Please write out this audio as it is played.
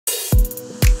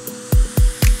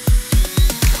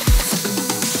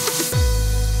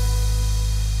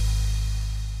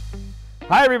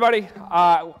Hi everybody,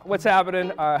 what's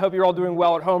happening? I hope you're all doing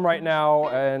well at home right now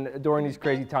and during these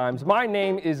crazy times. My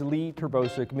name is Lee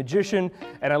Turbosic, magician,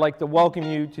 and I'd like to welcome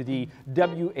you to the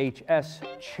WHS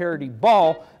Charity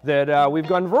Ball that we've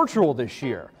gone virtual this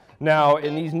year. Now,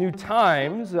 in these new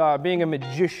times, being a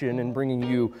magician and bringing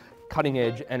you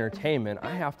cutting-edge entertainment,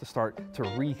 I have to start to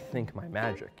rethink my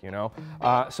magic, you know?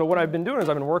 So what I've been doing is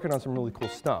I've been working on some really cool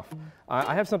stuff.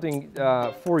 I have something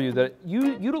for you that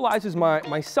utilizes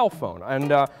my cell phone,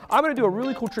 and I'm gonna do a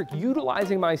really cool trick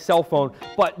utilizing my cell phone,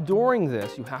 but during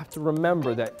this, you have to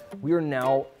remember that we are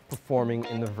now performing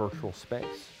in the virtual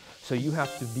space. So you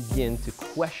have to begin to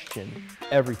question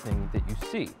everything that you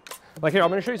see. Like here, I'm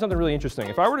gonna show you something really interesting.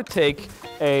 If I were to take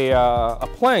a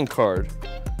playing card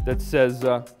that says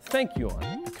thank you on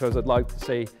it, because I'd like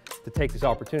to take this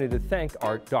opportunity to thank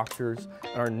our doctors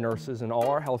and our nurses and all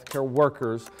our healthcare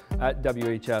workers at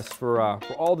WHS for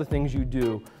all the things you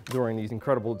do during these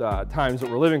incredible times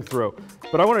that we're living through.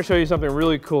 But I want to show you something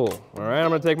really cool. All right, I'm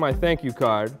going to take my thank you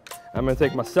card. I'm going to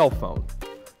take my cell phone.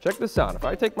 Check this out. If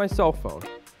I take my cell phone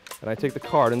and I take the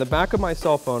card, in the back of my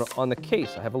cell phone on the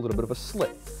case, I have a little bit of a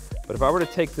slit. But if I were to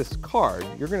take this card,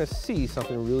 you're going to see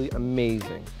something really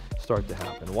amazing start to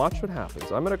happen. Watch what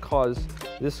happens. I'm going to cause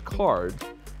this card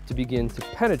to begin to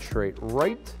penetrate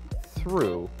right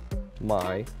through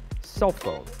my cell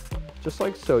phone. Just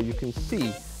like so, you can see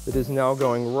that it is now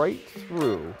going right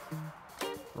through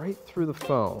the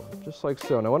phone, just like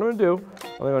so. Now what I'm going to do,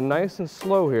 I'm going to go nice and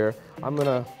slow here. I'm going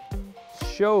to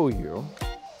show you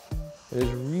it is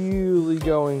really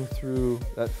going through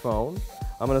that phone.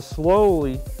 I'm going to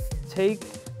slowly take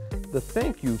the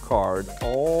thank you card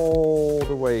all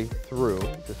the way through,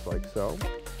 just like so.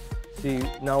 See,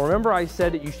 now remember I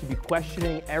said that you should be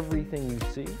questioning everything you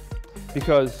see?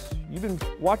 Because you've been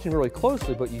watching really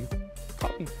closely, but you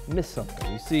probably missed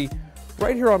something. You see,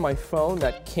 right here on my phone,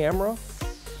 that camera,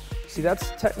 see that's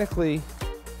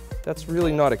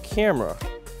really not a camera.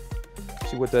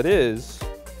 See what that is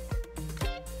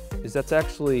that's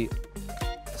actually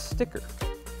a sticker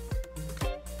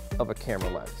of a camera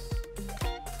lens.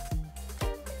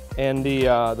 And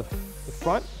the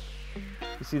front,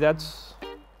 you see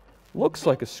looks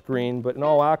like a screen, but in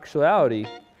all actuality,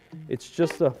 it's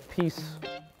just a piece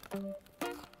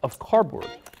of cardboard.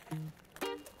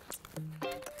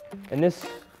 And this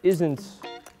isn't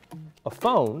a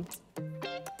phone,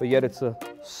 but yet it's a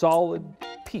solid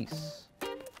piece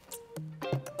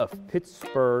of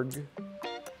Pittsburgh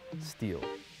steel.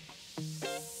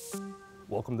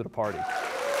 Welcome to the party.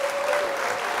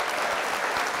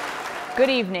 Good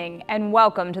evening and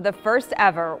welcome to the first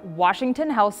ever Washington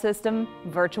Health System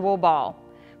Virtual Ball.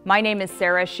 My name is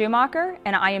Sarah Schumacher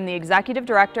and I am the Executive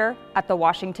Director at the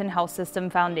Washington Health System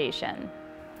Foundation.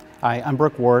 Hi, I'm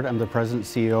Brooke Ward. I'm the President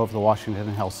and CEO of the Washington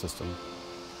Health System.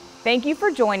 Thank you for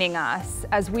joining us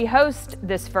as we host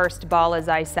this first ball, as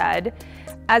I said.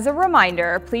 As a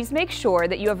reminder, please make sure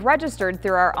that you have registered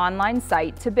through our online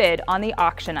site to bid on the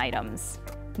auction items.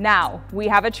 Now, we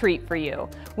have a treat for you.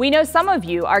 We know some of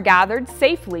you are gathered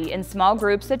safely in small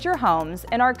groups at your homes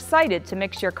and are excited to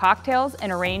mix your cocktails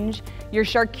and arrange your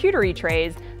charcuterie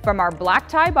trays from our black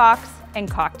tie box and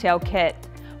cocktail kit.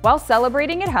 While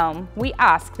celebrating at home, we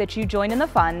ask that you join in the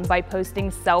fun by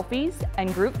posting selfies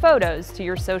and group photos to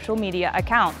your social media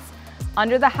accounts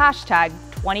under the hashtag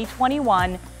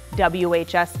 2021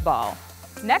 WHS Ball.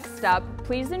 Next up,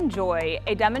 please enjoy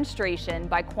a demonstration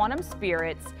by Quantum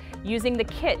Spirits using the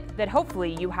kit that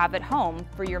hopefully you have at home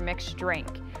for your mixed drink.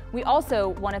 We also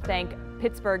want to thank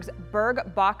Pittsburgh's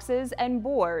Berg Boxes and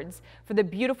Boards for the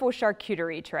beautiful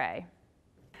charcuterie tray.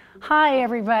 Hi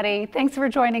everybody, thanks for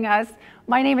joining us.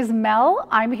 My name is Mel.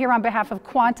 I'm here on behalf of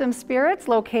Quantum Spirits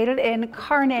located in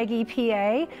Carnegie,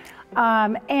 PA.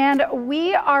 And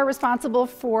we are responsible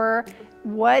for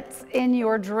what's in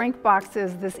your drink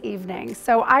boxes this evening.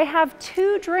 So I have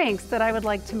 2 drinks that I would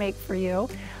like to make for you.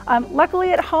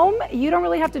 Luckily at home, you don't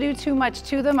really have to do too much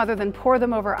to them other than pour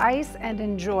them over ice and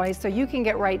enjoy, so you can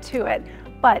get right to it.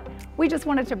 But we just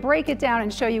wanted to break it down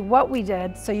and show you what we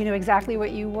did so you knew exactly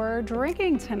what you were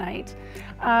drinking tonight.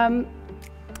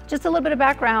 Just a little bit of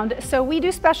background. So we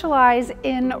do specialize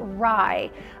in rye.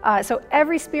 So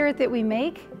every spirit that we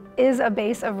make is a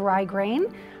base of rye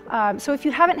grain. So if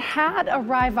you haven't had a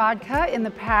rye vodka in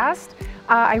the past,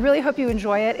 I really hope you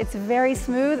enjoy it. It's very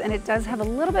smooth and it does have a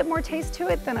little bit more taste to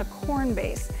it than a corn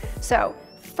base. So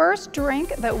first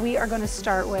drink that we are going to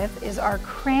start with is our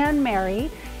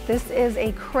cranberry. This is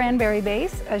a cranberry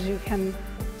base, as you can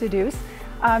deduce,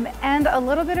 and a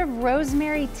little bit of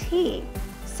rosemary tea.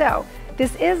 So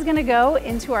this is going to go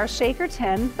into our shaker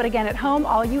tin, but again, at home,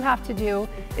 all you have to do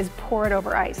is pour it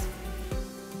over ice.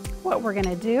 What we're going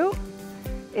to do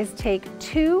is take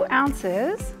 2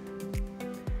 ounces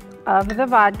of the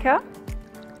vodka.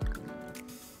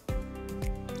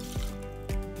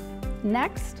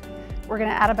 Next, we're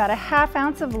gonna add about a 1/2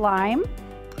 ounce of lime.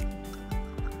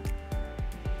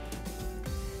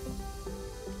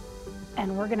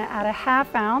 And we're gonna add a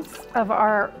 1/2 ounce of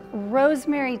our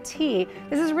rosemary tea.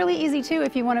 This is really easy too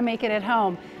if you wanna make it at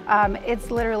home.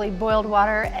 It's literally boiled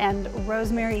water and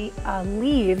rosemary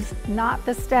leaves, not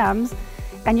the stems.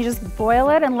 And you just boil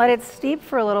it and let it steep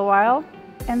for a little while.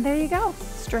 And there you go.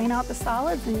 Strain out the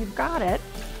solids and you've got it.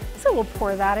 So we'll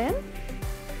pour that in.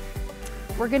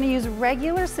 We're gonna use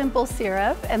regular simple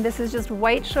syrup, and this is just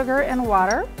white sugar and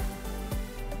water.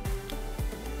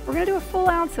 We're gonna do a full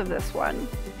ounce of this one.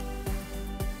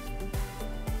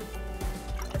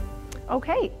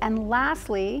 Okay, and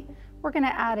lastly, we're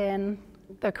gonna add in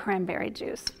the cranberry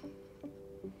juice.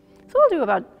 So we'll do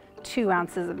about 2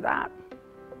 ounces of that.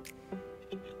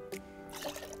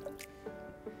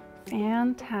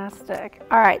 Fantastic.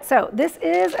 All right, so this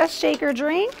is a shaker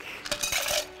drink.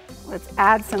 Let's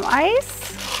add some ice.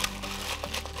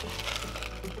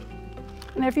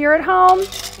 And if you're at home,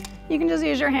 you can just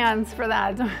use your hands for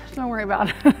that. Don't worry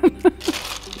about it.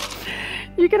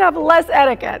 You can have less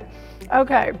etiquette.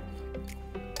 Okay.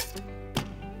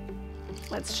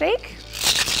 Let's shake.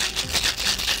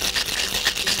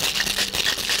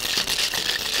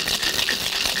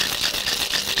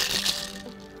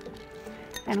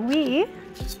 And we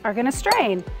are gonna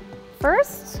strain.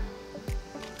 First,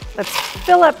 let's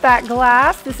fill up that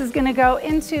glass. This is gonna go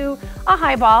into a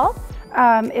highball,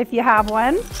 if you have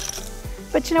one.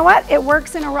 But you know what? It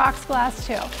works in a rocks glass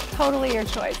too. Totally your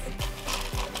choice.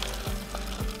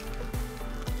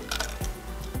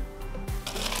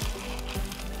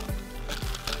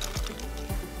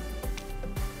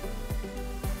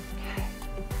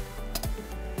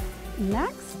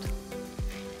 Next,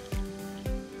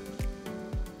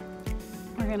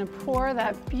 we're gonna pour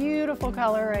that beautiful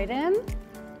color right in.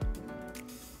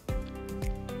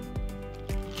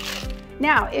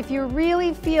 Now, if you're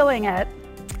really feeling it,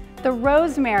 the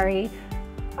rosemary,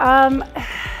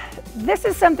 this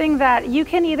is something that you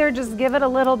can either just give it a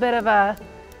little bit of a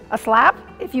slap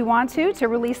if you want to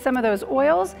release some of those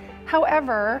oils.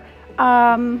 However,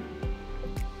 I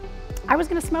was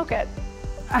gonna smoke it.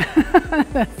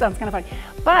 That sounds kind of funny.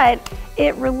 But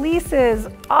it releases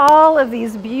all of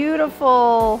these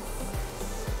beautiful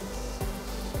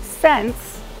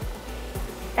scents,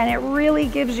 and it really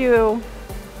gives you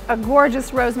a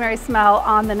gorgeous rosemary smell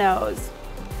on the nose.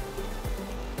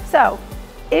 So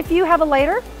if you have a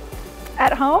lighter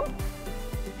at home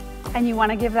and you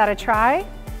want to give that a try,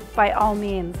 by all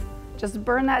means, just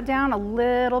burn that down a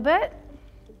little bit.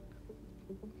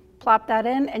 Plop that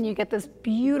in and you get this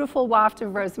beautiful waft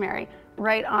of rosemary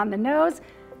right on the nose,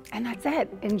 and that's it.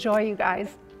 Enjoy, you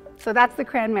guys. So that's the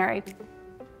cranberry.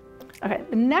 Okay,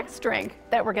 the next drink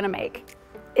that we're gonna make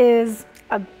is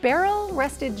a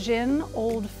barrel-rested gin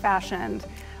old fashioned.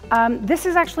 This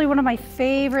is actually one of my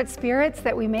favorite spirits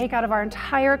that we make out of our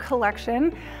entire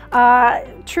collection.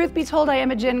 Truth be told, I am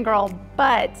a gin girl,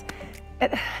 but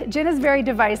gin is very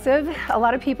divisive. A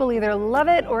lot of people either love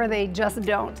it or they just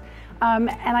don't.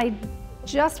 And I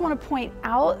just want to point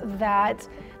out that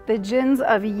the gins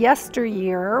of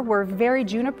yesteryear were very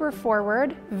juniper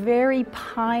forward, very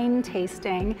pine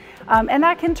tasting, and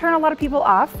that can turn a lot of people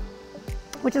off,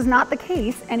 which is not the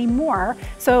case anymore.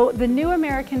 So the new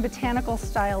American botanical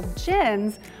style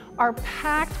gins are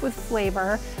packed with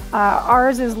flavor.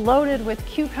 Ours is loaded with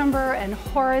cucumber and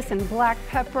Horus and black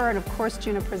pepper, and of course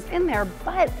juniper's in there,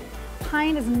 but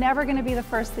pine is never going to be the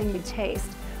first thing you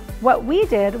taste. What we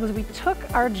did was we took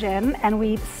our gin and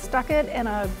we stuck it in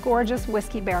a gorgeous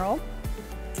whiskey barrel.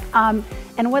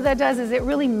 And what that does is it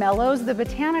really mellows the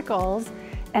botanicals,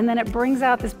 and then it brings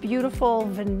out this beautiful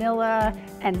vanilla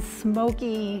and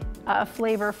smoky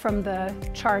flavor from the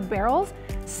charred barrels.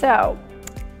 So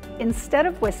instead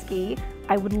of whiskey,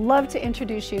 I would love to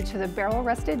introduce you to the barrel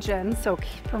rested gin. So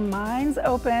keep your minds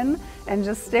open and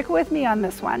just stick with me on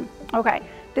this one. Okay,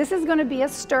 this is gonna be a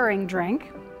stirring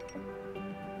drink.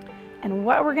 And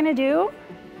what we're gonna do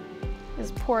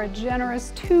is pour a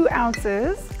generous 2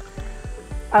 ounces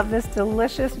of this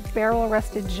delicious barrel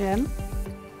rested gin.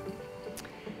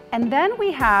 And then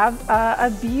we have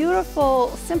a beautiful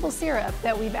simple syrup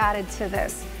that we've added to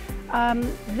this.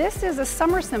 This is a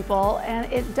summer simple,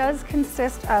 and it does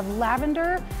consist of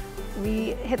lavender.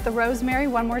 We hit the rosemary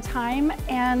one more time,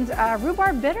 and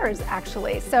rhubarb bitters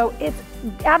actually. So it's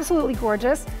absolutely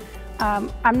gorgeous.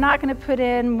 I'm not gonna put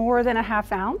in more than a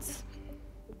 1/2 ounce.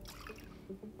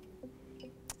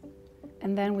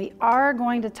 And then we are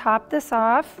going to top this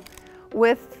off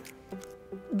with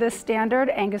the standard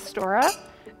Angostura.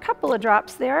 A couple of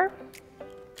drops there.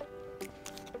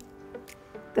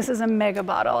 This is a mega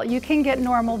bottle. You can get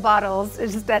normal bottles,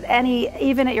 it's just at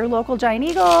even at your local Giant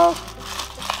Eagle.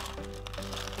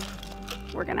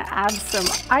 We're gonna add some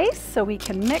ice so we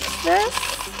can mix this.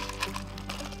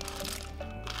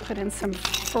 Put in some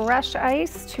fresh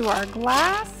ice to our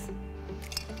glass.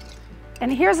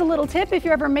 And here's a little tip if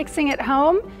you're ever mixing at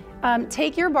home.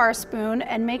 Take your bar spoon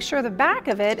and make sure the back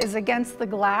of it is against the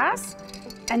glass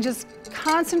and just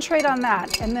concentrate on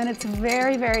that. And then it's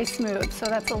very, very smooth. So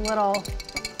that's a little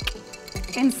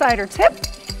insider tip.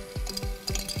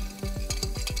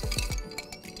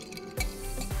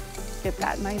 Get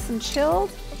that nice and chilled.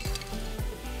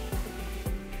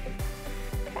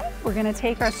 Okay, we're gonna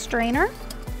take our strainer.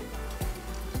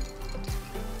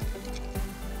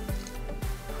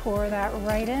 Pour that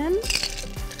right in.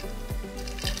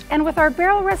 And with our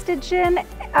barrel rested gin,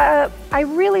 I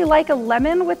really like a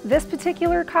lemon with this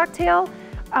particular cocktail,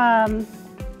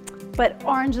 but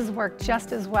oranges work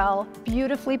just as well,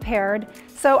 beautifully paired.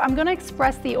 So I'm gonna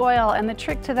express the oil, and the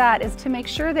trick to that is to make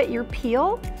sure that your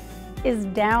peel is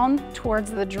down towards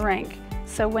the drink.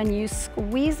 So when you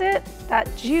squeeze it,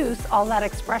 that juice, all that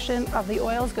expression of the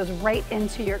oils goes right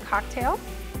into your cocktail.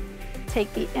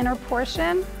 Take the inner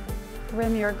portion,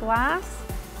 rim your glass,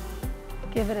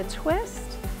 give it a twist,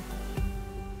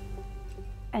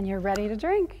 and you're ready to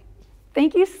drink.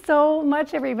 Thank you so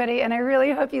much, everybody, and I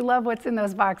really hope you love what's in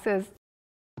those boxes.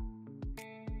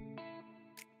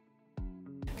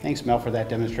 Thanks, Mel, for that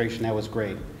demonstration. That was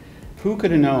great. Who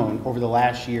could have known over the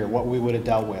last year what we would have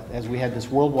dealt with as we had this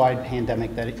worldwide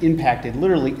pandemic that impacted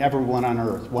literally everyone on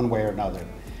earth one way or another.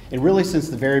 And really since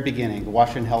the very beginning, the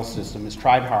Washington Health System has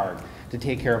tried hard to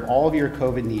take care of all of your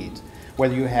COVID needs,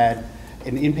 whether you had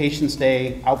an inpatient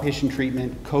stay, outpatient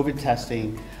treatment, COVID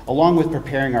testing, along with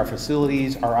preparing our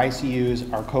facilities, our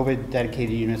ICUs, our COVID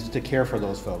dedicated units to care for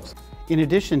those folks. In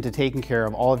addition to taking care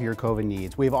of all of your COVID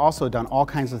needs, we've also done all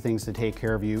kinds of things to take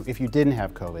care of you if you didn't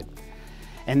have COVID.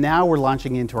 And now we're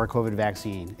launching into our COVID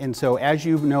vaccine. And so as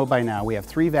you know by now, we have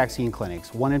 3 vaccine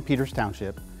clinics, one in Peters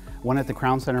Township, one at the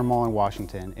Crown Center Mall in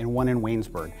Washington, and one in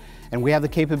Waynesburg. And we have the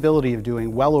capability of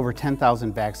doing well over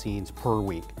 10,000 vaccines per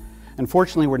week.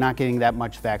 Unfortunately, we're not getting that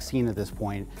much vaccine at this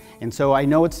point, and so I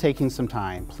know it's taking some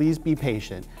time. Please be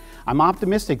patient. I'm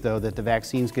optimistic, though, that the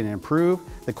vaccine's going to improve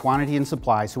the quantity and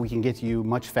supply so we can get to you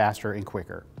much faster and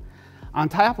quicker. On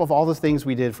top of all the things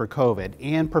we did for COVID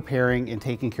and preparing and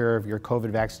taking care of your COVID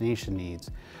vaccination needs,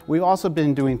 we've also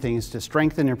been doing things to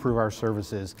strengthen and improve our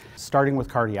services, starting with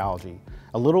cardiology.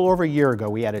 A little over a year ago,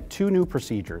 we added 2 new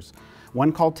procedures,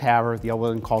 one called TAVR, the other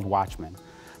one called Watchman.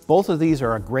 Both of these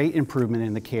are a great improvement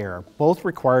in the care. Both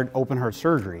required open heart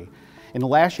surgery. In the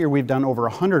last year, we've done over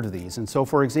 100 of these. And so,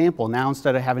 for example, now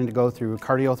instead of having to go through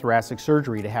cardiothoracic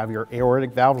surgery to have your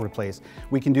aortic valve replaced,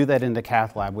 we can do that in the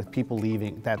cath lab with people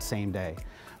leaving that same day.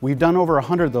 We've done over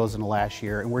 100 of those in the last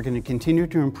year, and we're going to continue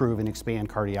to improve and expand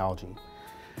cardiology.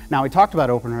 Now, we talked about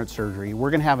open heart surgery.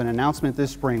 We're going to have an announcement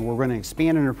this spring. We're going to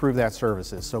expand and improve that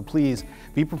services. So please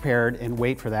be prepared and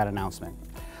wait for that announcement.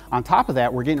 On top of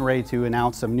that, we're getting ready to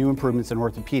announce some new improvements in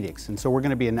orthopedics, and so we're going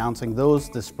to be announcing those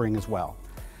this spring as well.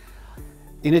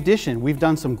 In addition, we've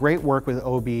done some great work with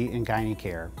OB and gynae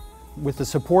care. With the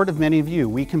support of many of you,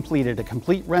 we completed a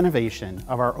complete renovation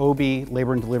of our OB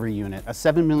labor and delivery unit, a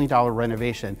 $7 million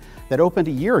renovation that opened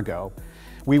a year ago.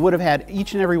 We would have had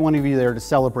each and every one of you there to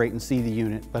celebrate and see the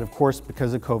unit, but of course,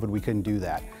 because of COVID, we couldn't do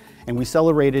that. And we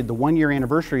celebrated the 1-year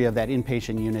anniversary of that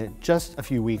inpatient unit just a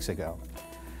few weeks ago.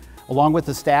 Along with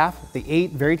the staff, the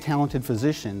 8 very talented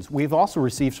physicians, we've also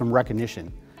received some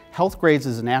recognition. Healthgrades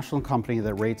is a national company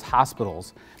that rates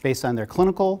hospitals based on their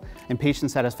clinical and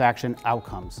patient satisfaction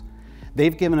outcomes.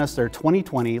 They've given us their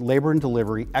 2020 Labor and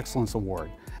Delivery Excellence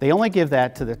Award. They only give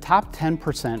that to the top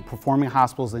 10% performing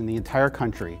hospitals in the entire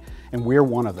country, and we're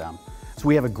one of them. So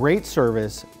we have a great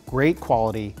service, great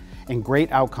quality, and great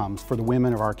outcomes for the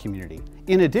women of our community.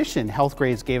 In addition,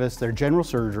 Healthgrades gave us their General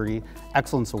Surgery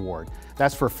Excellence Award.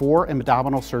 That's for fore and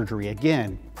abdominal surgery,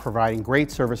 again, providing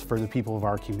great service for the people of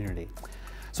our community.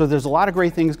 So there's a lot of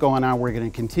great things going on. We're going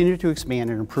to continue to expand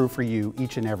and improve for you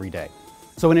each and every day.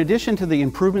 So in addition to the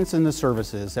improvements in the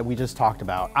services that we just talked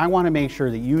about, I want to make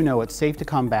sure that you know it's safe to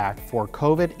come back for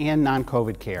COVID and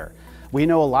non-COVID care. We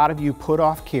know a lot of you put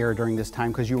off care during this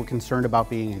time because you were concerned about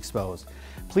being exposed.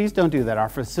 Please don't do that. Our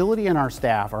facility and our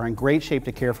staff are in great shape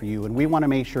to care for you, and we want to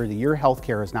make sure that your health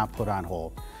care is not put on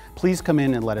hold. Please come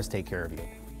in and let us take care of you.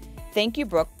 Thank you,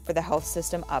 Brooke, for the health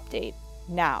system update.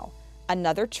 Now,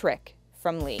 another trick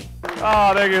from Lee.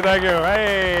 Oh, thank you, thank you.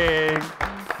 Hey,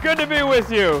 good to be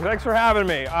with you. Thanks for having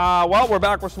me. Well, we're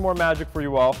back with some more magic for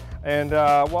you all. And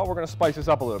well, we're gonna spice this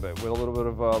up a little bit with a little bit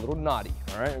of a little naughty,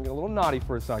 all right? I'm gonna get a little naughty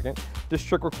for a second. This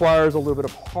trick requires a little bit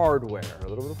of hardware,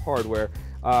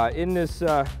 in this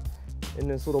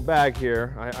little bag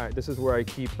here. This is where I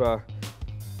keep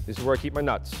my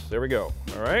nuts. There we go,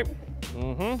 all right?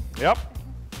 Yep.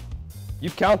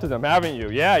 You've counted them, haven't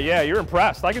you? Yeah, you're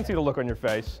impressed. I can see the look on your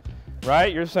face,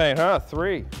 right? You're saying, huh,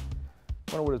 3.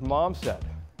 I wonder what his mom said.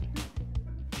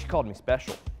 She called me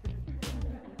special.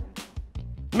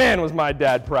 Man, was my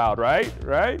dad proud, right?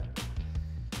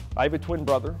 I have a twin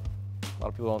brother. A lot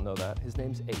of people don't know that. His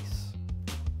name's Ace.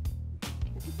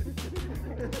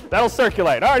 That'll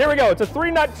circulate. All right, here we go. It's a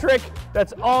 3-nut trick.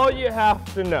 That's all you have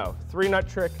to know. 3-nut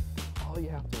trick, all you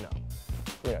have to know.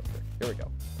 3-nut trick, here we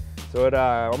go. So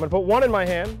I'm gonna put 1 in my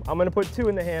hand. I'm gonna put 2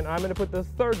 in the hand. I'm gonna put the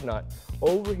 3rd nut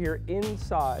over here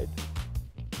inside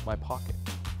my pocket.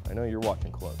 I know you're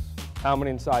watching close. How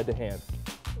many inside the hand?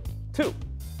 2.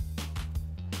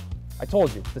 I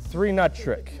told you, the 3-nut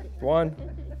trick. 1,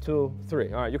 2,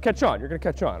 3. All right, you'll catch on. You're gonna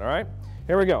catch on, all right?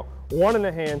 Here we go. 1 in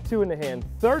the hand, 2 in the hand,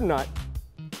 3rd nut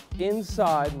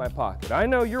inside my pocket. I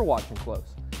know you're watching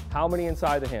close. How many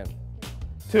inside the hand?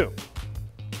 2.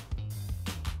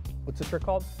 What's the trick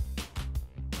called?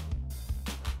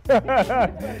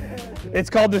 It's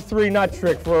called the 3-nut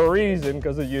trick for a reason,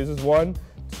 because it uses 1,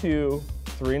 2,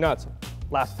 3 nuts.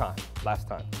 Last time.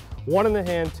 1 in the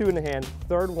hand, 2 in the hand,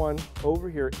 3rd one over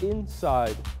here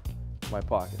inside my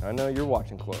pocket. I know you're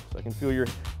watching close. I can feel your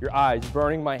eyes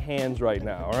burning my hands right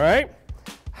now, all right?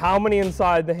 How many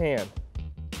inside the hand?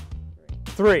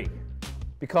 3.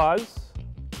 Because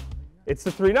it's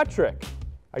the 3-nut trick.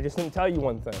 I just didn't tell you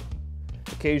one thing.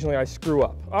 Occasionally I screw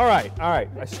up. All right,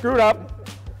 I screwed up.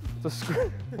 The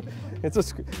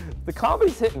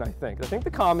comedy's hitting, I think. I think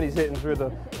the comedy's hitting through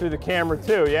the camera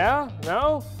too, yeah?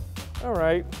 No? All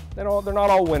right, they're not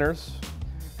all winners.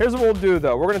 Here's what we'll do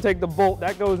though. We're gonna take the bolt,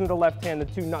 that goes into the left hand, the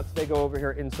 2 nuts, they go over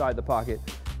here inside the pocket.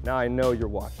 Now I know you're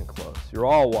watching close. You're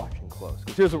all watching close,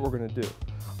 because here's what we're gonna do.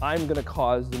 I'm gonna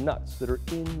cause the nuts that are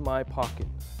in my pocket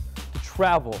to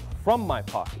travel from my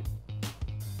pocket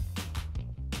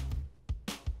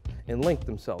and link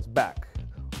themselves back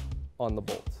on the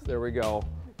bolt. There we go.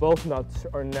 Both nuts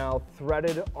are now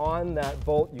threaded on that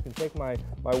bolt. You can take my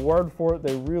word for it,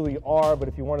 they really are, but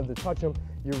if you wanted to touch them,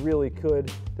 you really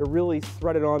could. They're really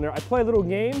threaded on there. I play a little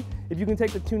game. If you can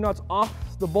take the 2 nuts off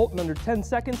the bolt in under 10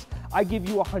 seconds, I give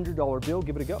you a $100 bill.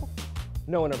 Give it a go.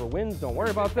 No one ever wins, don't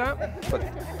worry about that.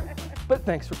 But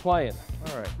thanks for playing.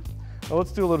 All right, well,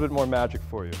 let's do a little bit more magic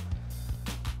for you.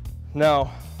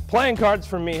 Now, playing cards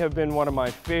for me have been one of my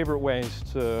favorite ways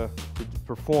to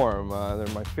perform.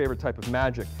 They're my favorite type of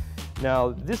magic.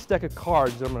 Now, this deck of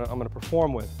cards I'm gonna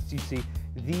perform with, you see,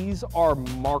 these are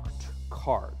marked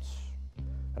cards.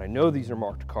 And I know these are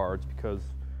marked cards because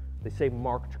they say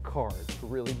marked cards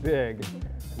really big,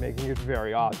 making it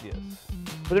very obvious.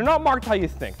 But they're not marked how you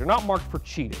think. They're not marked for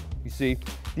cheating. You see,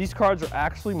 these cards are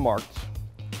actually marked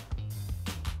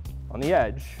on the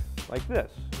edge like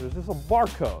this. There's just a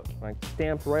barcode, like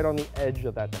stamped right on the edge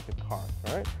of that deck of cards,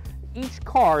 all right? Each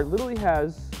card literally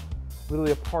has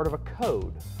a part of a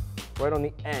code right on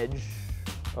the edge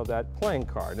of that playing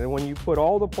card. And when you put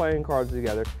all the playing cards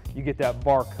together, you get that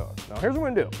barcode. Now here's what we're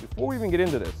gonna do. Before we even get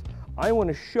into this, I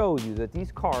wanna show you that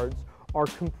these cards are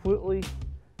completely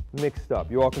mixed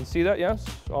up. You all can see that, yes?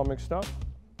 All mixed up?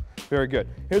 Very good.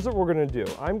 Here's what we're gonna do.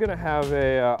 I'm gonna have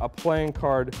a playing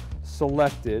card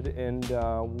selected, and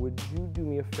would you do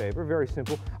me a favor? Very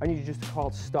simple. I need you just to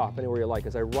call stop anywhere you like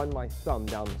as I run my thumb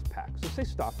down this pack. So say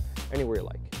stop anywhere you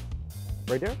like.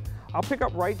 Right there? I'll pick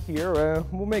up right here.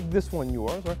 We'll make this one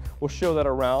yours. Right? We'll show that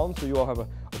around so you all have a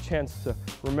chance to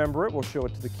remember it. We'll show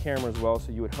it to the camera as well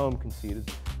so you at home can see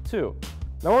it too.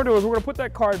 Now what we're going to do is we're going to put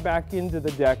that card back into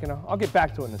the deck, and I'll get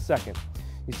back to it in a second.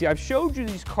 You see, I've showed you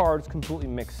these cards completely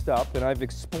mixed up, and I've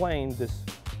explained this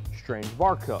strange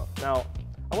barcode. Now,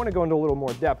 I want to go into a little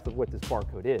more depth of what this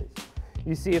barcode is.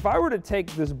 You see, if I were to take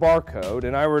this barcode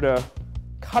and I were to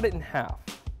cut it in half,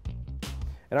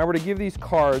 and I were to give these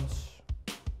cards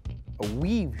a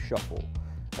weave shuffle,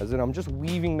 as in I'm just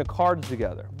weaving the cards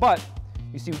together. But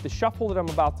you see, with the shuffle that I'm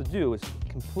about to do is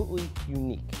completely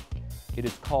unique. It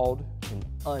is called an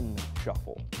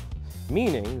unshuffle,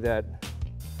 meaning that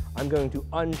I'm going to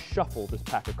unshuffle this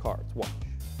pack of cards. Watch.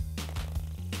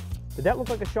 Did that look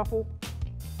like a shuffle?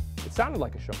 It sounded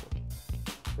like a shuffle.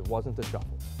 It wasn't a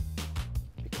shuffle,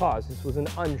 because this was an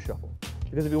unshuffle.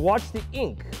 Because if you watch the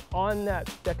ink on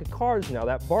that deck of cards now,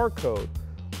 that barcode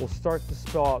will start to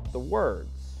spell out the words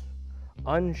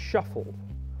unshuffled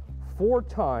 4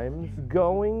 times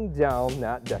going down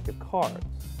that deck of cards,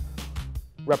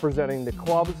 representing the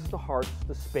clubs, the hearts,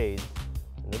 the spades,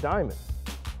 and and a diamond.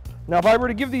 Now, if I were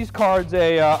to give these cards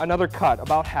another cut,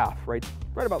 about half, right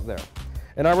about there,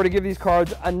 and I were to give these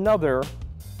cards another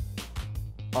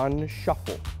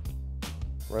unshuffle,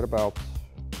 right about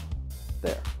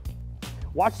there.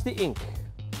 Watch the ink.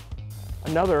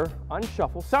 Another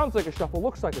unshuffle. Sounds like a shuffle,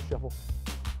 looks like a shuffle.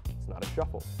 It's not a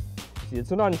shuffle. See,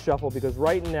 it's an unshuffle because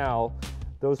right now,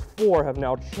 those 4 have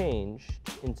now changed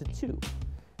into 2.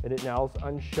 And it now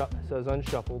says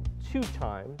unshuffled 2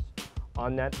 times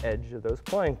on that edge of those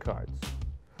playing cards.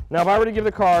 Now, if I were to give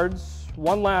the cards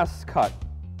one last cut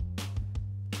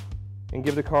and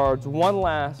give the cards one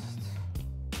last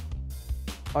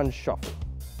unshuffle,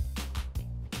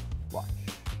 watch.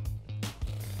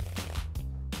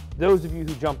 Those of you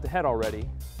who jumped ahead already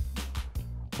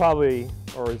probably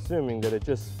are assuming that it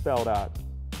just spelled out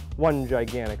one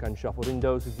gigantic unshuffled, and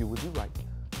those of you would be right,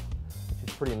 which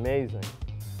is pretty amazing.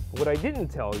 What I didn't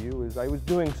tell you is I was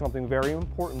doing something very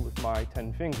important with my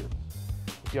 10 fingers.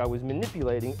 See, I was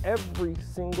manipulating every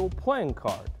single playing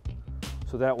card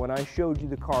so that when I showed you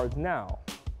the cards now,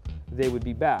 they would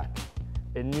be back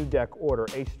in new deck order,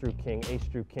 ace through king,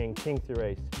 king through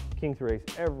ace,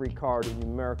 every card in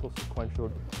numerical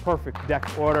sequential perfect deck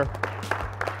order.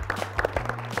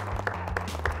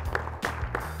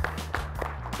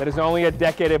 That is only a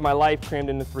decade of my life crammed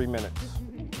into 3 minutes.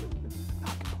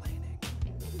 Not complaining.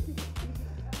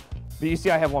 But you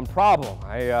see, I have one problem.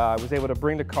 I was able to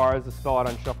bring the cards to spell out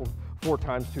unshuffled 4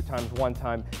 times, 2 times, 1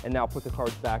 time, and now put the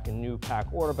cards back in new pack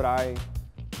order, but I'm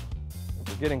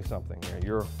forgetting something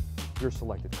here. Your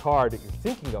selected card that you're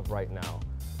thinking of right now,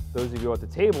 those of you at the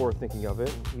table are thinking of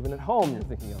it, even at home you're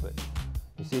thinking of it.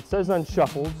 You see, it says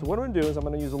unshuffled, so what I'm going to do is I'm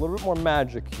going to use a little bit more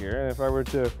magic here, and if I were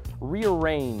to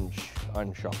rearrange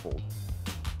unshuffled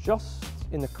just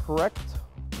in the correct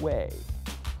way,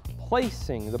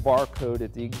 placing the barcode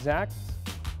at the exact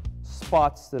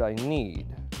spots that I need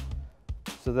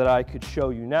so that I could show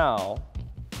you now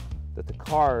that the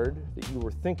card that you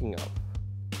were thinking of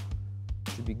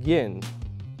should begin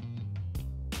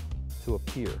to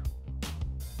appear.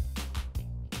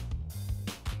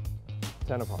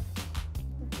 10 of hearts.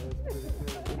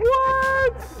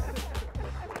 What?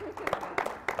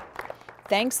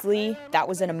 Thanks, Lee. That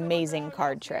was an amazing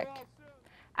card trick.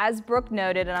 As Brooke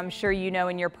noted, and I'm sure you know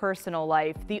in your personal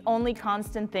life, the only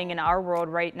constant thing in our world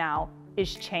right now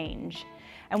is change.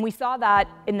 And we saw that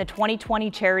in the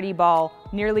 2020 Charity Ball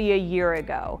nearly a year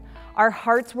ago. Our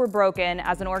hearts were broken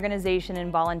as an organization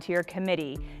and volunteer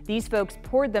committee. These folks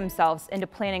poured themselves into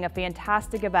planning a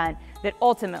fantastic event that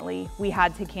ultimately we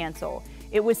had to cancel.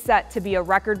 It was set to be a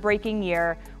record-breaking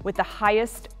year with the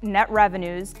highest net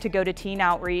revenues to go to teen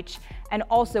outreach and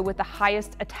also with the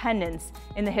highest attendance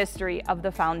in the history of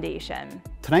the foundation.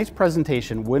 Tonight's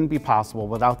presentation wouldn't be possible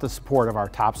without the support of our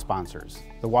top sponsors,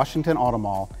 the Washington Auto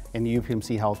Mall and the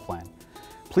UPMC Health Plan.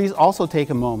 Please also take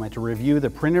a moment to review the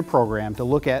printed program to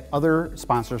look at other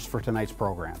sponsors for tonight's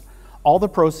program. All the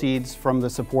proceeds from the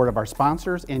support of our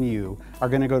sponsors and you are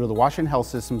going to go to the Washington Health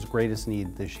System's greatest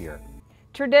need this year.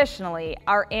 Traditionally,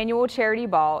 our annual charity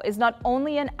ball is not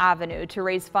only an avenue to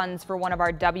raise funds for one of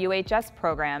our WHS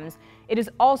programs, it is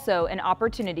also an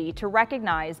opportunity to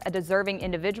recognize a deserving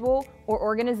individual or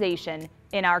organization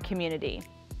in our community.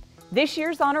 This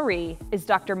year's honoree is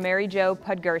Dr. Mary Jo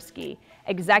Podgorski,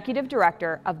 Executive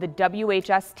Director of the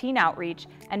WHS Teen Outreach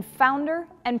and founder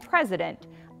and president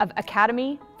of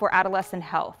Academy for Adolescent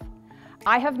Health.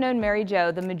 I have known Mary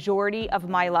Jo the majority of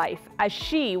my life as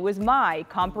she was my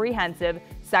comprehensive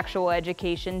sexual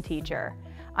education teacher.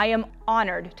 I am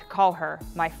honored to call her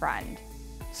my friend.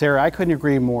 Sarah, I couldn't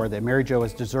agree more that Mary Jo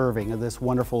is deserving of this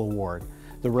wonderful award.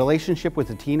 The relationship with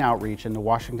the Teen Outreach and the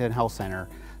Washington Health Center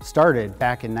started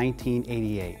back in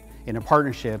 1988 in a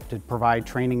partnership to provide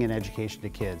training and education to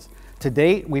kids. To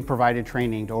date, we provided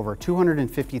training to over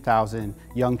 250,000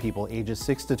 young people ages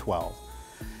 6 to 12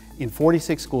 in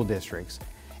 46 school districts.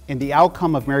 And the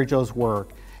outcome of Mary Jo's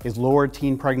work is lowered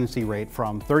teen pregnancy rate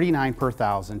from 39 per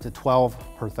thousand to 12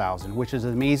 per thousand, which is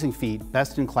an amazing feat,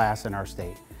 best in class in our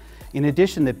state. In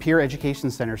addition, the Peer Education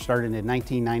Center started in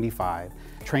 1995,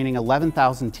 training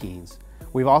 11,000 teens.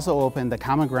 We've also opened the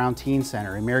Common Ground Teen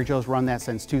Center, and Mary Jo's run that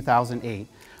since 2008,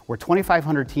 where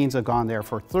 2,500 teens have gone there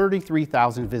for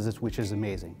 33,000 visits, which is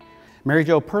amazing. Mary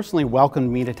Jo personally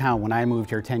welcomed me to town when I moved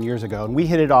here 10 years ago, and we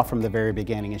hit it off from the very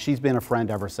beginning, and she's been a friend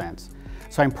ever since.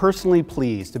 So I'm personally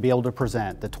pleased to be able to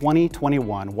present the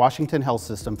 2021 Washington Health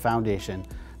System Foundation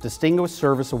Distinguished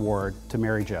Service Award to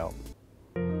Mary Jo.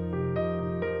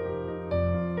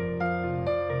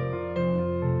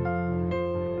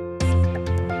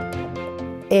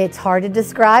 It's hard to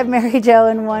describe Mary Jo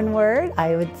in one word.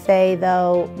 I would say,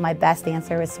 though, my best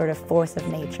answer is sort of force of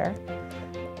nature.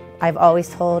 I've always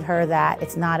told her that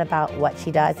it's not about what she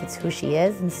does, it's who she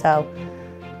is. And so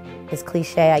it's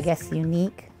cliche, I guess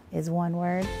unique is one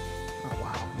word. Oh,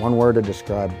 wow. One word to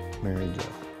describe Mary Jo.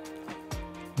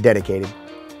 Dedicated.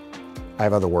 I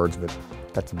have other words, but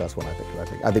that's the best one I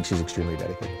think. I think she's extremely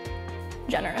dedicated.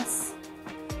 Generous.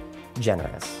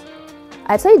 Generous.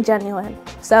 I'd say genuine.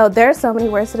 So there are so many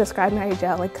words to describe Mary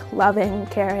Jo, like loving,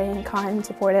 caring, kind,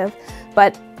 supportive,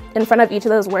 but in front of each of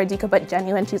those words you could put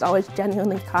genuine. She's always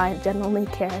genuinely kind, genuinely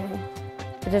caring.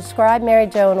 To describe Mary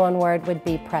Jo in one word would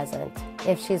be present.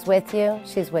 If she's with you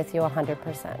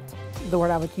 100%. The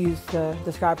word I would use to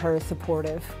describe her is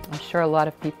supportive. I'm sure a lot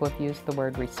of people have used the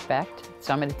word respect,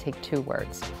 so I'm going to take 2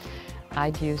 words.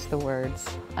 I'd use the words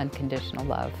unconditional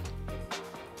love.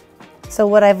 So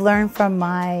what I've learned from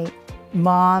my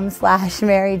mom /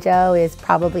 Mary Jo is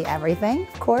probably everything,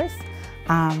 of course.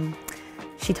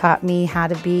 She taught me how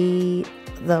to be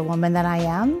the woman that I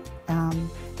am,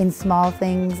 in small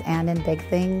things and in big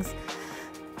things.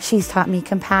 She's taught me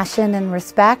compassion and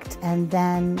respect, and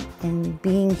then in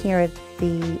being here at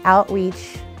the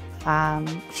outreach,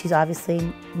 she's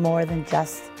obviously more than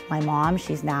just my mom.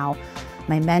 She's now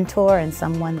my mentor and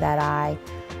someone that I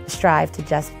strive to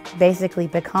just basically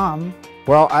become.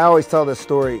 Well, I always tell this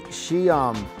story.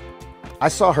 I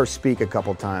saw her speak a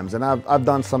couple times, and I've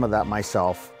done some of that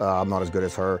myself. I'm not as good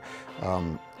as her.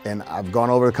 And I've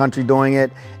gone over the country doing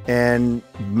it and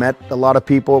met a lot of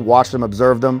people, watched them,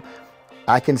 observed them.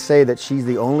 I can say that she's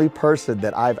the only person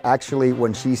that I've actually,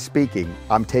 when she's speaking,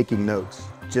 I'm taking notes,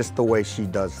 just the way she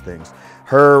does things.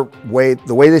 The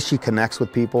way that she connects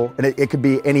with people, and it could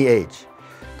be any age.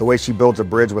 The way she builds a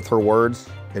bridge with her words,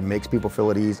 it makes people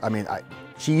feel at ease. I mean,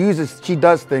 she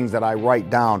does things that I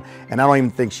write down, and I don't even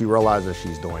think she realizes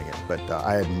she's doing it, but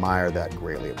I admire that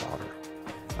greatly about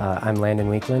her. I'm Landon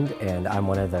Weekland, and I'm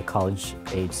one of the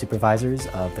college-age supervisors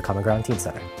of the Common Ground Teen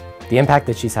Center. The impact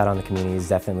that she's had on the community is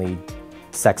definitely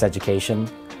sex education.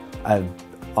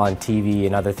 On TV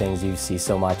and other things, you see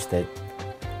so much that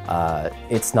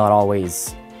it's not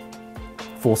always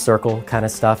full circle kind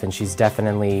of stuff, and she's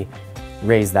definitely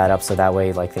raised that up so that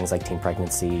way like things like teen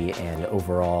pregnancy and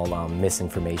overall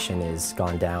misinformation is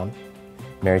gone down.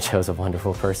 Mary Jo's a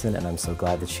wonderful person, and I'm so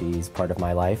glad that she's part of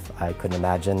my life. I couldn't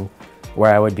imagine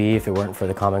where I would be if it weren't for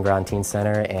the Common Ground Teen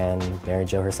Center and Mary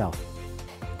Jo herself.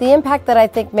 The impact that I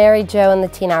think Mary Jo and the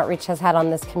Teen Outreach has had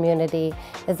on this community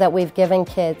is that we've given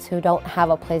kids who don't have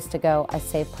a place to go a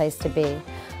safe place to be.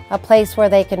 A place where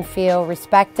they can feel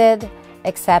respected,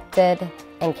 accepted,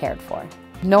 and cared for.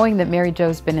 Knowing that Mary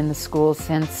Jo's been in the schools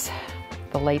since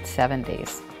the late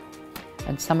 70s,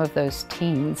 and some of those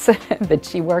teens that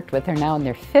she worked with are now in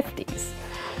their 50s,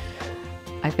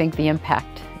 I think the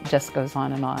impact just goes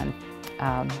on and on.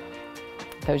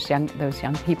 Those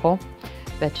young people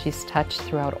that she's touched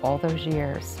throughout all those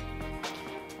years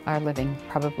are living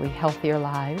probably healthier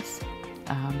lives,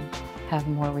 have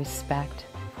more respect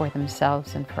for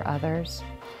themselves and for others,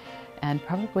 and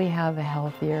probably have a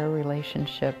healthier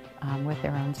relationship with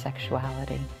their own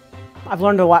sexuality. I've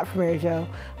learned a lot from Mary Jo.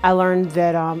 I learned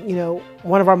that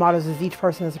one of our mottos is each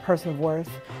person is a person of worth.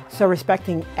 So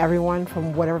respecting everyone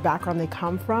from whatever background they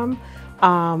come from.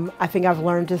 I think I've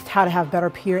learned just how to have better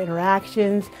peer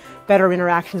interactions, better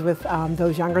interactions with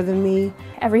those younger than me.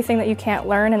 Everything that you can't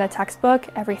learn in a textbook,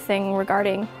 everything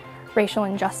regarding racial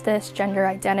injustice, gender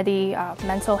identity,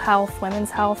 mental health, women's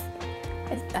health,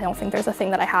 I don't think there's a thing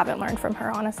that I haven't learned from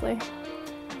her, honestly.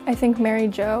 I think Mary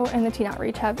Jo and the Teen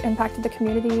Outreach have impacted the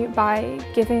community by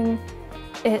giving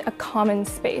it a common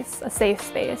space, a safe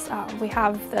space. We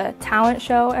have the talent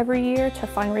show every year to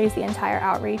fundraise the entire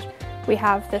outreach. We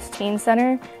have this teen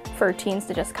center for teens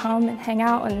to just come and hang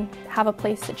out and have a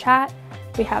place to chat.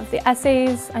 We have the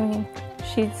essays. I mean,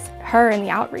 her and the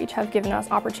outreach have given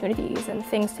us opportunities and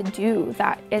things to do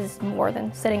that is more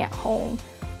than sitting at home,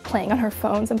 playing on our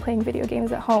phones and playing video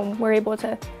games at home. We're able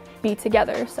to be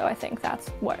together, so I think that's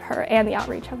what her and the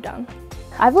outreach have done.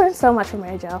 I've learned so much from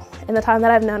Mary Jo in the time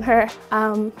that I've known her.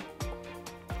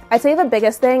 I'd say the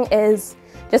biggest thing is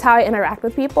just how I interact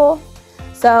with people.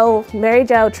 So Mary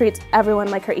Jo treats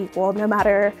everyone like her equal, no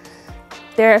matter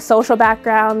their social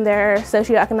background, their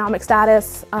socioeconomic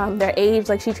status, their age.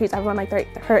 Like, she treats everyone like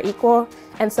her equal,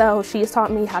 and so she's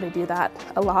taught me how to do that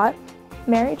a lot.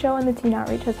 Mary Jo and the Teen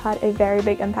Outreach has had a very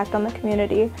big impact on the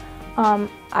community.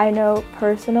 I know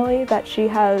personally that she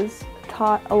has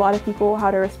taught a lot of people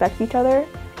how to respect each other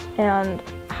and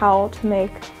how to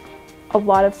make a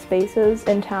lot of spaces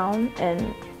in town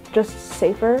and just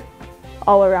safer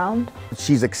all around.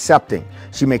 She's accepting.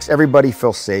 She makes everybody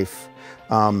feel safe.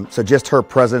 So just her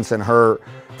presence and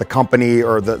the company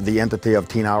or the entity of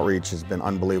Teen Outreach has been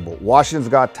unbelievable. Washington's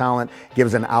Got Talent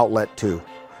gives an outlet too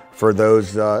for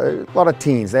those, a lot of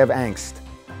teens, they have angst.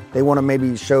 They want to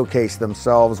maybe showcase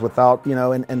themselves without,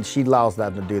 and she allows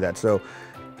them to do that. So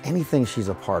anything she's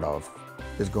a part of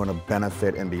is going to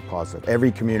benefit and be positive.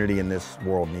 Every community in this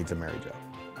world needs a Mary Jo.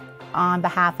 On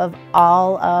behalf of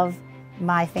all of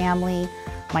my family,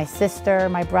 my sister,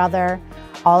 my brother,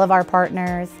 all of our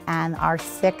partners, and our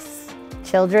 6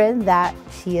 children that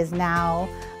she is now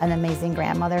an amazing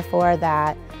grandmother for,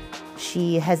 that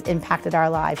she has impacted our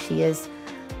lives. She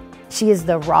is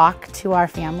the rock to our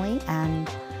family, and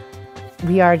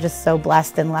we are just so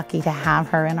blessed and lucky to have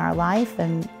her in our life,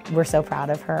 and we're so proud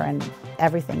of her and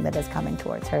everything that is coming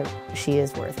towards her. She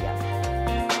is worthy of.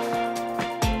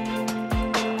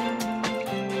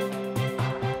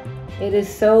 It is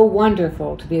so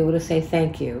wonderful to be able to say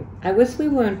thank you. I wish we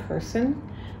were in person,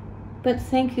 but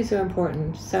thank yous are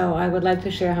important. So I would like to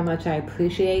share how much I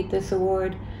appreciate this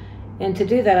award. And to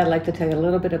do that, I'd like to tell you a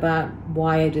little bit about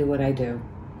why I do what I do.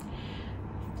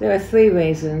 There are 3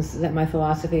 reasons that my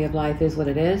philosophy of life is what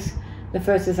it is. The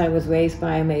first is I was raised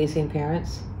by amazing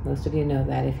parents. Most of you know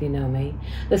that if you know me.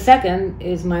 The second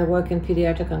is my work in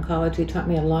pediatric oncology taught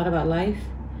me a lot about life,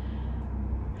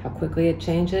 how quickly it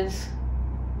changes.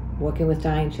 Working with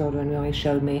dying children really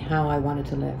showed me how I wanted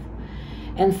to live.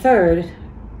 And third,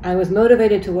 I was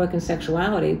motivated to work in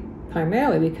sexuality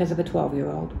primarily because of a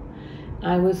 12-year-old.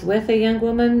 I was with a young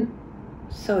woman,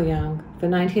 so young, for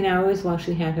 19 hours while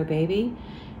she had her baby,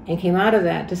 and came out of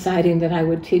that deciding that I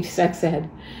would teach sex ed.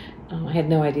 I had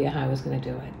no idea how I was going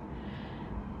to do it.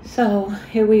 So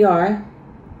here we are,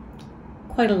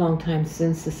 quite a long time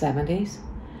since the 70s,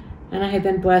 and I have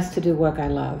been blessed to do work I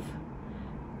love.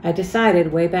 I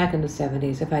decided way back in the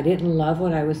 70s, if I didn't love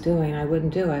what I was doing, I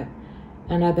wouldn't do it.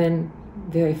 And I've been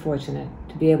very fortunate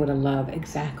to be able to love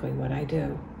exactly what I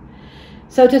do.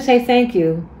 So to say thank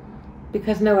you,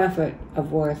 because no effort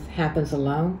of worth happens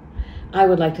alone, I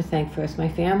would like to thank first my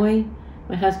family,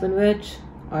 my husband Rich,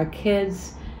 our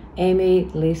kids, Amy,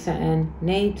 Lisa, and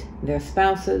Nate, their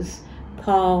spouses,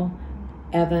 Paul,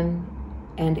 Evan,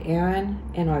 and Aaron,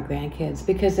 and our grandkids,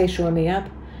 because they shore me up,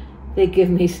 they give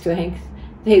me strength,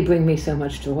 they bring me so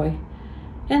much joy.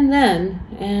 And then,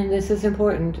 and this is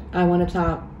important, I want to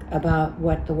talk about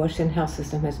what the Washington health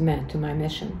system has meant to my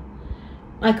mission.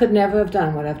 I could never have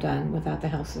done what I've done without the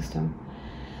health system.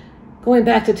 Going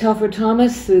back to Telford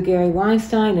Thomas through Gary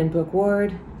Weinstein and Brooke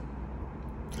Ward,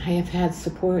 I have had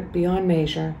support beyond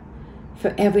measure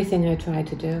for everything I tried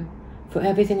to do, for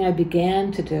everything I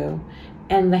began to do,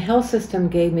 and the health system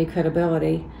gave me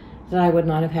credibility that I would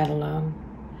not have had alone.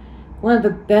 One of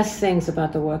the best things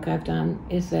about the work I've done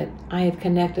is that I have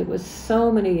connected with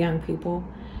so many young people,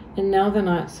 and now they're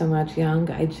not so much young.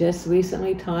 I just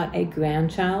recently taught a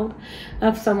grandchild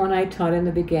of someone I taught in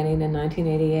the beginning in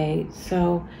 1988.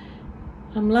 So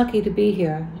I'm lucky to be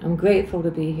here. I'm grateful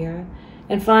to be here.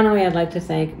 And finally, I'd like to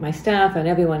thank my staff and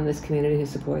everyone in this community who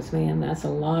supports me, and that's a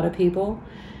lot of people.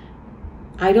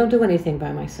 I don't do anything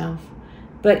by myself,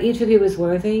 but each of you is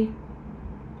worthy.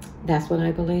 That's what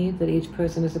I believe, that each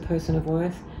person is a person of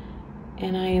worth,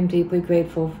 and I am deeply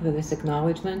grateful for this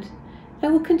acknowledgement. I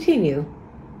will continue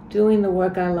doing the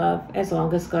work I love as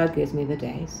long as God gives me the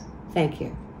days. Thank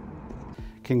you.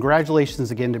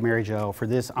 Congratulations again to Mary Jo for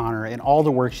this honor and all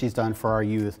the work she's done for our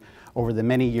youth over the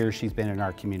many years she's been in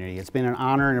our community. It's been an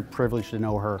honor and a privilege to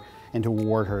know her and to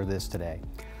award her this today.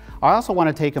 I also want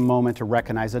to take a moment to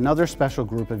recognize another special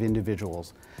group of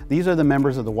individuals. These are the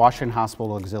members of the Washington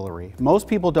Hospital Auxiliary. Most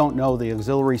people don't know the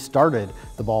Auxiliary started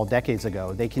the ball decades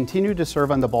ago. They continue to serve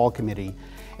on the ball committee,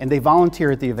 and they volunteer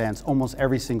at the events almost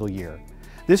every single year.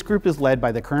 This group is led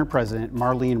by the current president,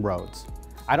 Marlene Rhodes.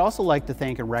 I'd also like to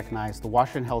thank and recognize the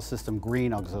Washington Health System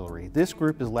Green Auxiliary. This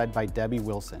group is led by Debbie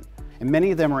Wilson, and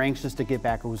many of them are anxious to get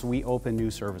back as we open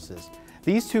new services.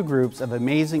 These 2 groups of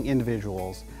amazing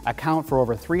individuals account for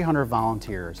over 300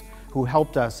 volunteers who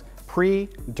helped us pre,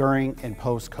 during, and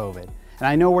post-COVID. And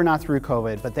I know we're not through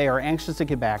COVID, but they are anxious to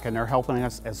get back, and they're helping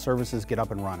us as services get up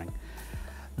and running.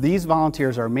 These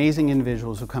volunteers are amazing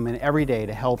individuals who come in every day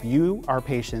to help you, our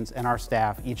patients, and our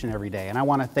staff each and every day, and I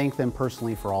want to thank them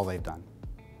personally for all they've done.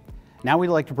 Now we'd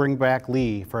like to bring back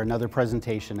Lee for another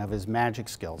presentation of his magic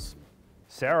skills.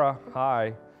 Sarah,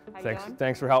 hi.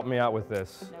 Thanks for helping me out with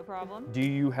this. No problem. Do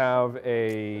you have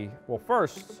well,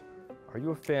 first, are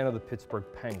you a fan of the Pittsburgh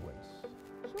Penguins?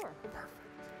 Sure. Perfect.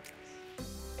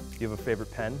 Do you have a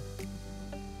favorite pen?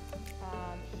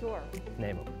 Sure.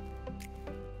 Name them.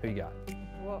 Who you got?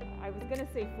 Well, I was gonna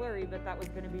say flurry, but that was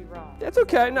gonna be wrong. It's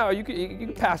okay. No, you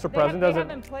can pass a present. They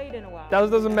haven't played in a while. That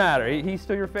doesn't matter. He's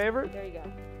still your favorite? There you go.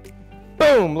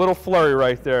 Boom! Little flurry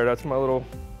right there. That's my little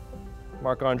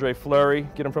Marc-Andre Fleury.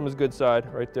 Get him from his good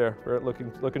side right there. Right,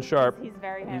 looking sharp. He's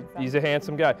very handsome. He's a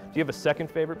handsome guy. Do you have a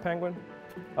second favorite penguin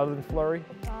other than Fleury?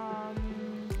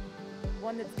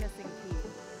 One that's missing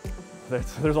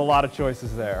teeth. There's a lot of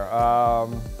choices there.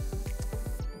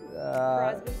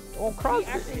 Crosby? Well,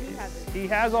 Crosby. He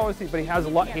has always teeth, but he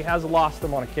has lost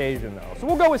them on occasion though. So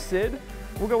we'll go with Sid.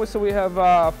 So we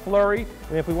have Fleury,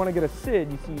 and if we want to get a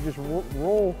Sid, you see, you just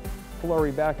roll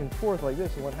Fleury back and forth like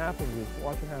this, and what happens is,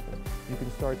 watch what happens. You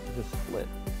can start to just split,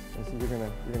 and so you're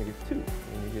gonna get two,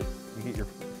 and you get your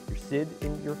Sid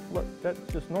in your Fleury. That's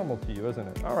just normal to you, isn't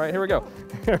it? All right, here we go.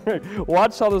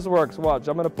 Watch how this works. Watch.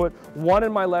 I'm gonna put one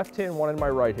in my left hand, one in my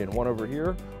right hand, one over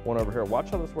here, one over here. Watch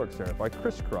how this works, Sarah. If I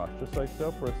crisscross just like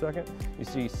so for a second, you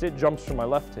see Sid jumps from my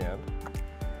left hand,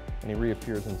 and he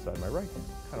reappears inside my right hand.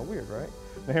 Kind of weird, right?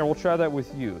 Now here, we'll try that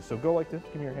with you. So go like this.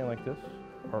 Give me your hand like this.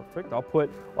 Perfect. I'll put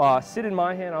Sid in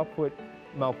my hand. I'll put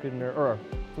Malcolm there, or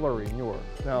Fleury in yours.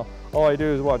 Now, all I do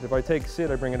is watch. If I take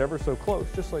Sid, I bring it ever so close,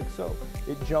 just like so.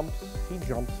 He jumps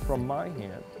from my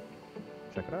hand.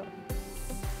 Check it out.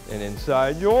 And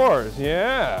inside yours.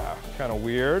 Yeah. Kind of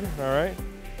weird. All right.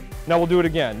 Now we'll do it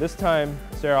again. This time,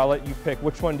 Sarah, I'll let you pick.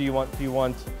 Which one do you want? Do you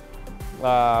want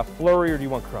Fleury or do you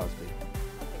want Crosby?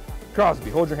 Crosby.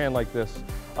 Hold your hand like this.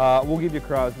 We'll give you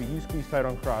Crosby. You squeeze tight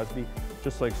on Crosby,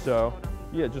 just like so.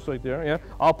 Yeah, just like there. Yeah.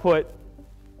 I'll put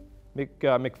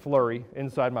McFlurry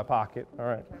inside my pocket. All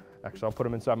right. Actually, I'll put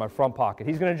him inside my front pocket.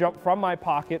 He's going to jump from my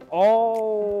pocket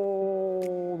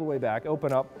all the way back,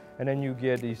 open up, and then you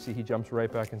see he jumps right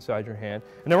back inside your hand.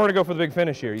 And then we're going to go for the big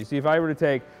finish here. You see, if I were to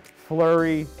take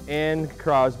Fleury and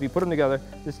Crosby, put them together,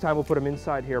 this time we'll put them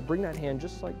inside here. Bring that hand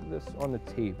just like this on the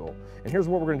table. And here's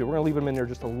what we're going to do. We're going to leave them in there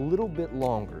just a little bit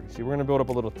longer. You see, we're going to build up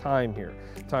a little time here.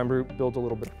 Time builds a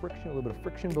little bit of friction,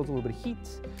 builds a little bit of heat.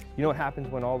 You know what happens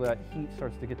when all that heat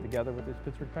starts to get together with these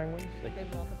Pittsburgh Penguins? They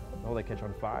catch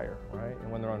on fire, right?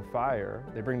 And when they're on fire,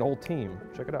 they bring the whole team.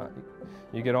 Check it out.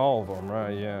 You get all of them,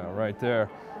 right? Yeah, right there.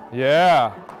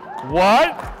 Yeah.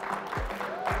 What?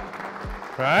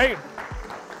 Right?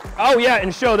 Oh yeah,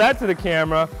 and show that to the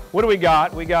camera. What do we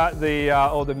got? We got the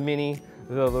little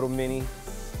mini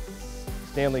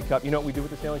Stanley Cup. You know what we do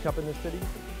with the Stanley Cup in this city?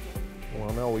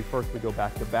 Well, no, we go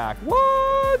back to back.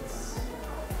 What?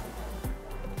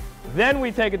 Then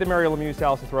we take it to Mary Lemieux's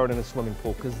house and throw it in a swimming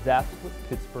pool, because that's what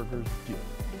Pittsburghers do.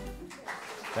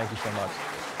 Thank you so much.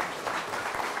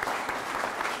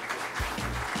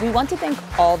 We want to thank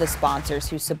all the sponsors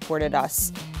who supported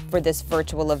us for this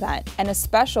virtual event, and a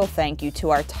special thank you to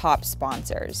our top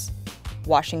sponsors: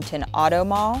 Washington Auto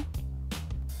Mall,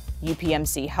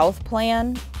 UPMC Health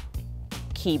Plan,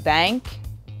 Key Bank,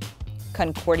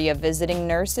 Concordia Visiting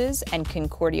Nurses and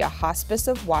Concordia Hospice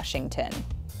of Washington,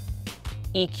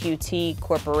 EQT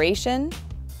Corporation,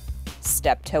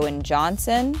 Steptoe &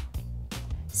 Johnson,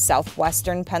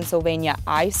 Southwestern Pennsylvania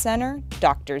Eye Center,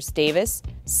 Doctors Davis,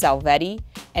 Salvetti,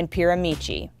 and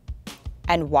Piramici,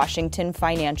 and Washington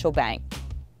Financial Bank.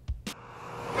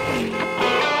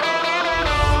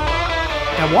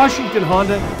 At Washington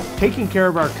Honda, taking care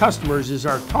of our customers is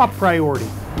our top priority.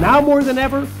 Now more than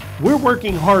ever, we're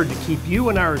working hard to keep you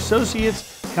and our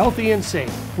associates healthy and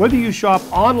safe. Whether you shop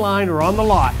online or on the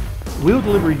lot, we'll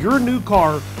deliver your new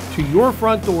car to your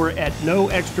front door at no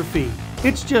extra fee.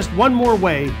 It's just one more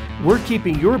way we're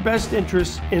keeping your best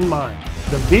interests in mind.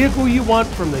 The vehicle you want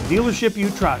from the dealership you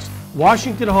trust,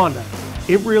 Washington Honda.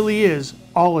 It really is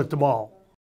all at the mall.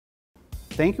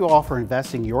 Thank you all for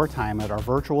investing your time at our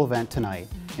virtual event tonight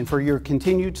and for your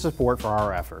continued support for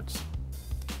our efforts.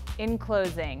 In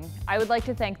closing, I would like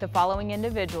to thank the following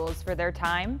individuals for their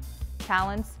time,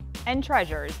 talents, and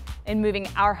treasures in moving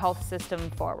our health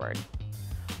system forward.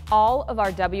 All of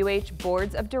our WH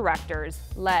boards of directors,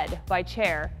 led by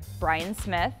Chair Brian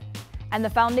Smith, and the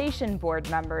foundation board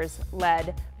members,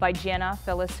 led by Jana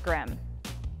Phyllis Grimm.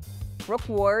 Brooke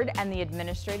Ward and the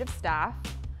administrative staff,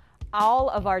 all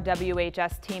of our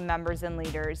WHS team members and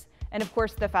leaders, and of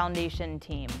course the foundation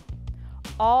team.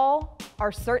 All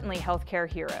are certainly healthcare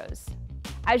heroes.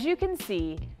 As you can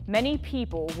see, many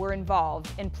people were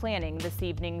involved in planning this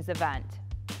evening's event.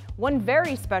 One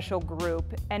very special group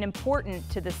and important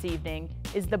to this evening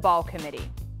is the Ball Committee.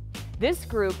 This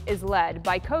group is led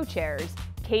by co-chairs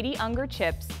Katie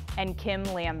Unger-Chips and Kim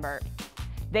Lambert.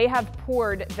 They have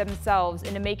poured themselves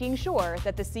into making sure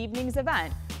that this evening's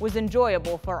event was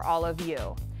enjoyable for all of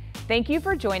you. Thank you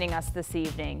for joining us this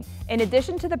evening. In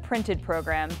addition to the printed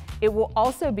program, it will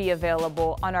also be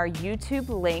available on our YouTube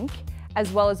link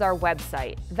as well as our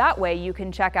website. That way you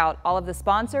can check out all of the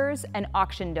sponsors and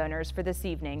auction donors for this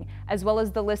evening, as well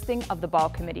as the listing of the ball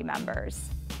committee members.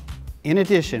 In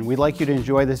addition, we'd like you to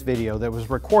enjoy this video that was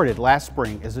recorded last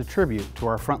spring as a tribute to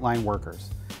our frontline workers.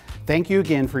 Thank you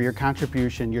again for your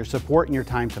contribution, your support, and your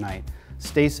time tonight.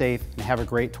 Stay safe and have a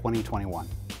great 2021.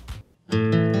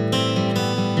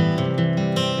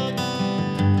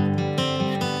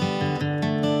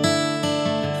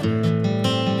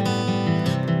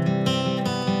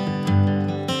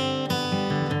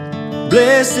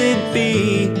 Blessed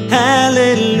be,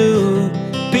 hallelujah,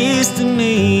 peace to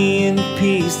me and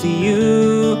peace to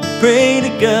you. Pray to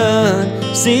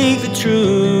God, seek the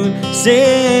truth,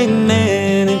 say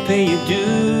amen and pay your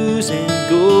dues and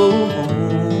go home.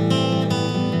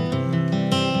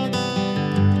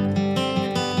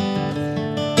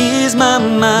 Ease my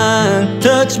mind,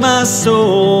 touch my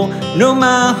soul, know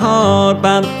my heart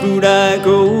by the fruit I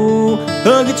grow.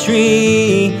 Hug a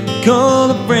tree, call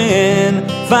a friend,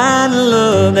 find a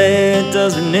love that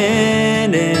doesn't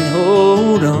end and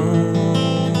hold on.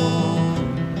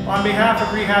 On behalf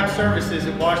of Rehab Services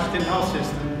at Washington Health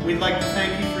System, we'd like to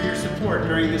thank you for your support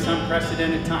during this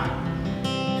unprecedented time.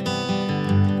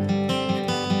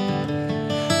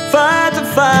 Fight the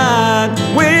fight,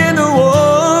 win the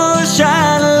war,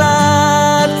 shine a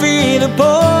light, feed the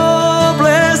poor,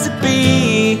 blessed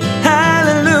be,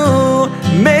 hallelujah,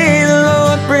 may the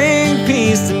Lord bring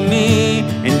peace to me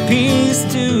and peace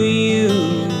to you.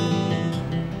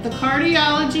 The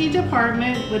cardiology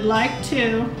department would like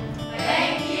to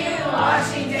thank you,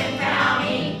 Washington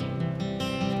County.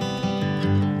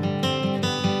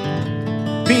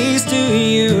 Peace to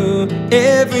you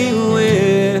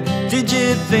everywhere. Did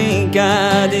you think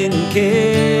I didn't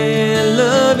care?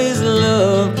 Love is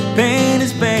love, pain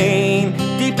is pain.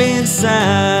 Deep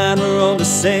inside we're all the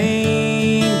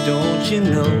same, don't you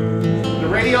know? The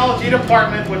radiology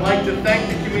department would like to thank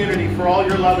the community for all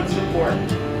your love and support.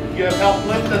 You have helped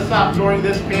lift us up during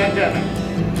this pandemic.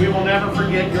 We will never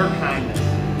forget your kindness.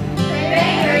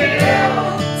 Thank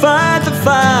you. Fight the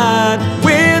fight,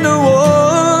 win the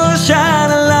war, shine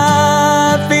a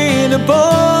light, feed the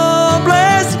poor,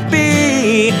 blessed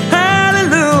be,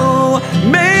 hallelujah,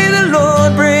 may the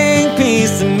Lord bring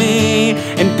peace to me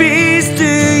and peace to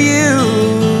you.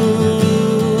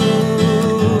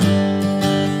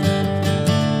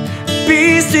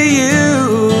 Peace to you.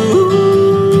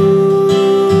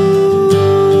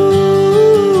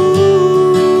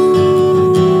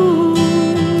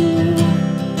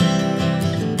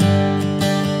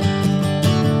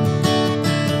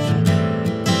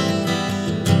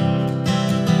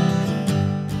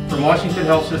 From Washington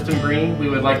Health System Green, we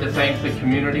would like to thank the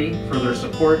community for their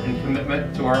support and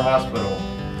commitment to our hospital.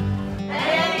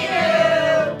 Thank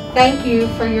you. Thank you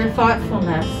for your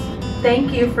thoughtfulness.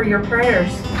 Thank you for your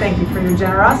prayers. Thank you for your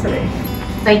generosity.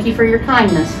 Thank you for your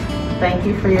kindness. Thank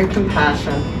you for your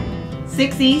compassion.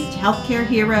 6 East Healthcare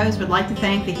Heroes would like to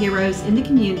thank the heroes in the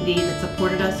community that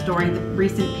supported us during the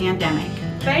recent pandemic.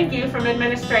 Thank you from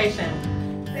administration.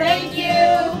 Thank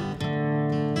you.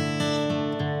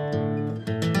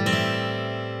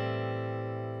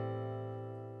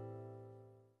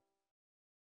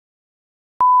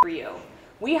 For you.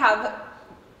 We have...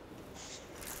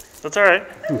 That's all right.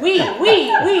 We.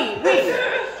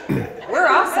 We're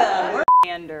awesome. We're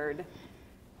standard.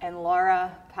 And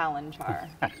Laura Palanchar.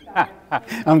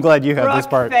 I'm glad you have Brooke, this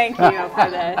part. Thank you for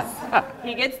this.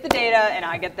 He gets the data and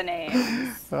I get the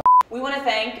names. We want to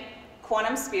thank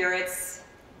Quantum Spirits.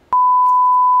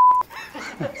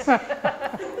 It's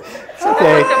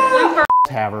okay.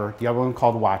 Have her, the other one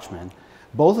called Watchman.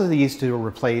 Both of these to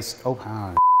replace,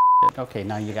 okay,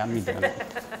 now you got me doing it.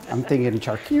 I'm thinking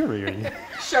charcuterie.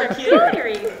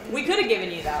 Charcuterie. We could have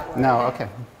given you that one. No, okay.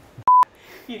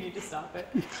 You need to stop it.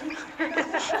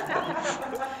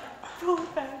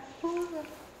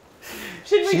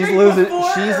 She's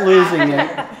losing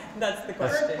it. That's the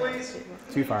question.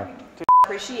 Too far.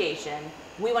 Appreciation.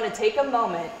 We want to take a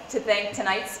moment to thank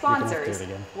tonight's sponsors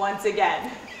once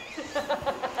again.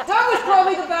 That was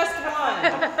probably the best one.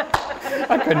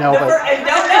 I couldn't help it. And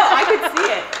don't know, I could see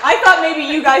it. I thought maybe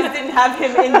you guys didn't have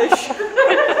him in the show.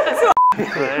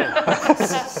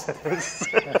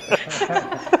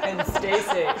 And stay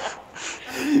safe.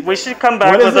 We should come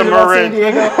back with a Marin.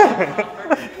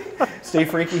 Stay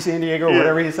freaky, San Diego,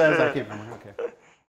 whatever he says. I can't remember. Okay.